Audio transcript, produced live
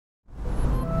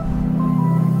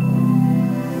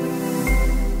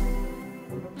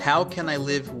How can I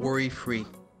live worry-free?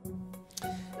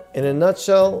 In a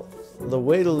nutshell, the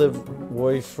way to live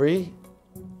worry-free,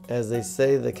 as they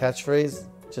say, the catchphrase,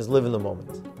 just live in the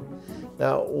moment.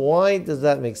 Now, why does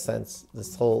that make sense,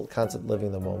 this whole concept of living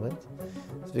in the moment?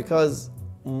 It's because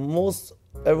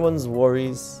everyone's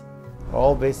worries are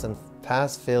all based on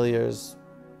past failures,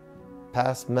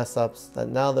 past mess-ups, that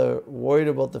now they're worried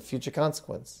about the future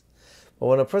consequence. But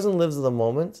when a person lives in the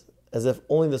moment, as if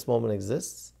only this moment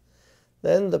exists,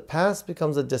 then the past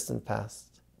becomes a distant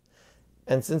past.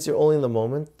 And since you're only in the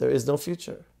moment, there is no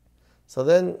future. So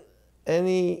then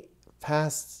any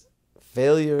past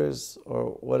failures or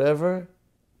whatever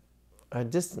are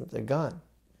distant, they're gone.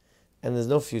 And there's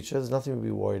no future, there's nothing to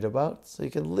be worried about. So you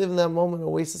can live in that moment,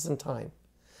 oasis in time.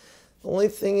 The only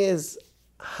thing is,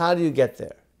 how do you get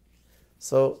there?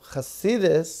 So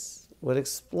Hasidus would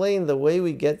explain the way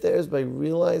we get there is by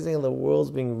realizing the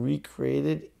world's being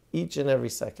recreated each and every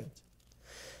second.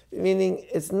 Meaning,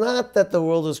 it's not that the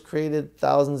world was created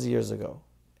thousands of years ago.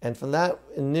 And from that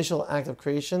initial act of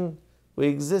creation, we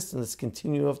exist in this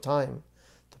continuum of time.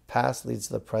 The past leads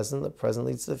to the present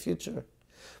leads to the future.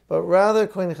 But rather,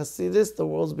 according to Hasidus, the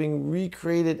world's being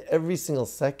recreated every single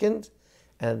second,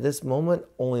 and at this moment,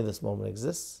 only this moment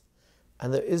exists.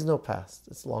 And there is no past,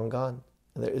 it's long gone,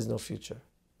 and there is no future.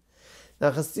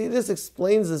 Now, Hasidus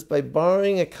explains this by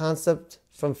borrowing a concept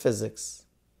from physics.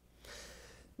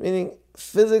 Meaning,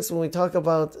 physics, when we talk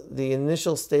about the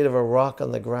initial state of a rock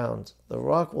on the ground, the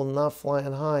rock will not fly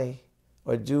on high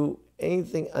or do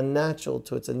anything unnatural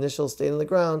to its initial state on the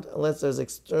ground unless there's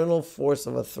external force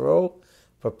of a throw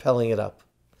propelling it up.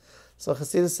 So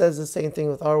Hasidus says the same thing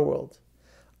with our world.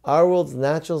 Our world's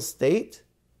natural state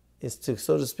is to,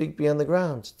 so to speak, be on the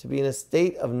ground, to be in a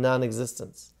state of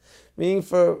non-existence. Meaning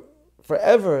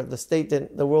forever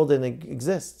the world didn't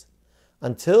exist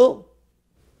until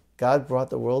God brought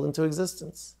the world into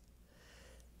existence.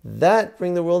 That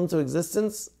bring the world into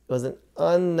existence was an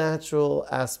unnatural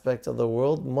aspect of the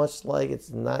world, much like it's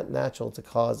not natural to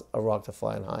cause a rock to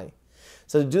fly on high.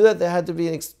 So to do that, there had to be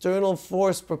an external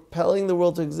force propelling the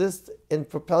world to exist and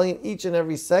propelling it each and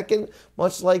every second,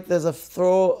 much like there's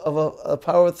a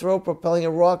power throw propelling a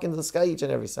rock into the sky each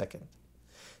and every second.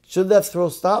 Should that throw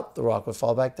stop, the rock would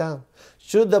fall back down.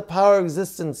 Should the power of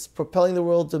existence propelling the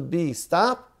world to be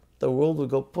stop, the world would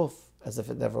go poof, as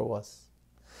if it never was.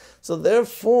 So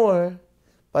therefore,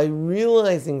 by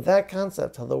realizing that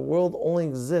concept, how the world only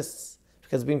exists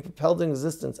because it's being propelled into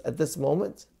existence at this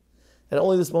moment, and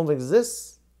only this moment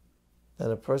exists,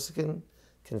 then a person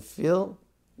can feel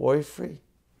worry-free.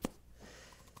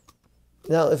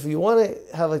 Now, if you want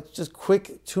to have a just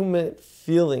quick 2-minute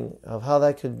feeling of how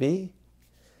that could be,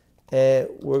 we're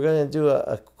going to do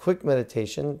a quick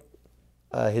meditation,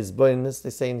 hisbonenus, they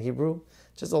say in Hebrew.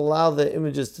 Just allow the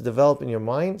images to develop in your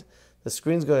mind. The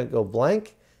screen's going to go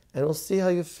blank, and we'll see how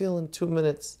you feel in 2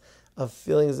 minutes of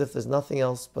feeling as if there's nothing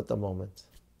else but the moment.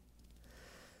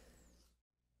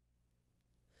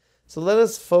 So let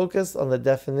us focus on the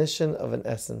definition of an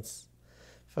essence.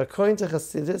 For according to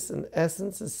Hasidus, an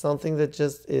essence is something that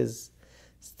just is,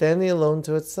 standing alone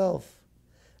to itself.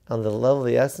 On the level of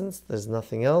the essence, there's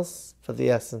nothing else but the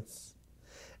essence.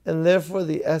 And therefore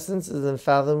the essence is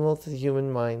unfathomable to the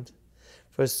human mind.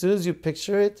 For as soon as you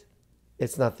picture it,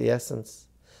 it's not the essence,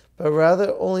 but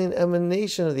rather only an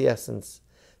emanation of the essence,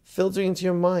 filtering into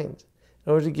your mind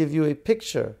in order to give you a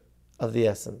picture of the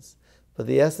essence. But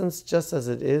the essence, just as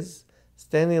it is,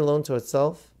 standing alone to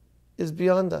itself, is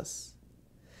beyond us.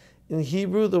 In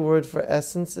Hebrew, the word for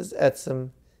essence is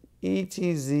etzem,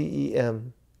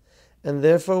 E-T-Z-E-M. And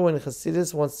therefore, when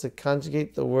Hasidus wants to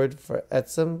conjugate the word for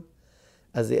etzem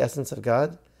as the essence of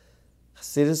God,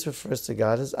 Hasidus refers to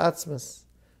God as Atzmas.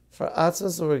 For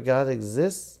Atzmas, the word God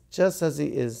exists just as He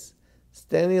is,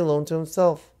 standing alone to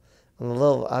Himself. On the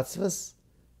level of Atzmas,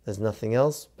 there's nothing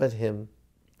else but Him.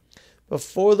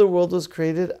 Before the world was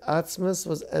created, Atzmas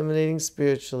was emanating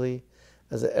spiritually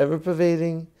as an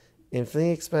ever-pervading,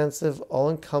 infinitely expansive,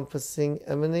 all-encompassing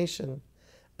emanation.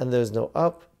 And there's no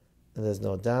up, and there's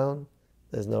no down,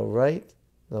 there's no right,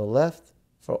 no left,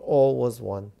 for all was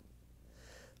one.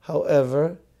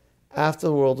 However, after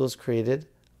the world was created,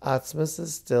 Atzmas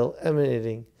is still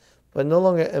emanating, but no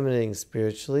longer emanating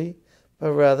spiritually,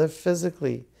 but rather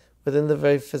physically, within the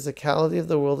very physicality of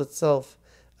the world itself,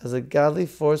 as a godly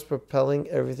force propelling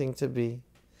everything to be.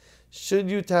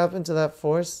 Should you tap into that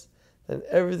force, then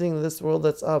everything in this world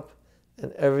that's up,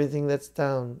 and everything that's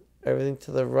down, everything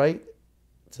to the right,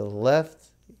 to the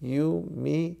left, you,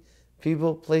 me,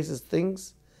 people, places,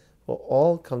 things, will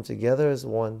all come together as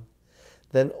one.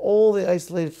 Then all the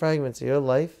isolated fragments of your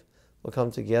life will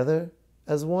come together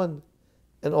as one,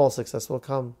 and all success will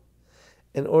come.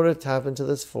 In order to tap into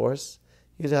this force,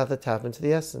 you'd have to tap into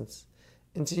the essence,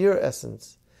 into your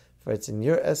essence. For it's in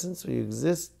your essence where you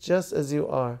exist just as you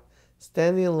are,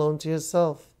 standing alone to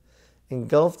yourself,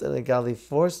 engulfed in a godly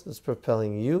force that's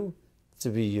propelling you to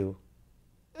be you.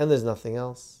 And there's nothing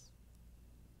else.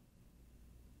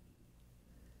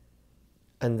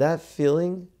 And that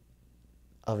feeling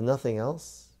of nothing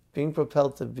else, being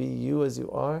propelled to be you as you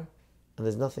are, and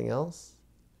there's nothing else,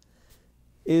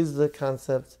 is the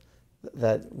concept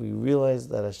that we realize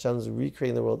that Hashem's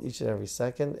recreating the world each and every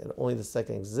second, and only the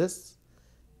second exists,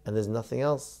 and there's nothing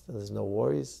else. There's no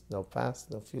worries, no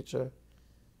past, no future,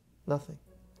 nothing.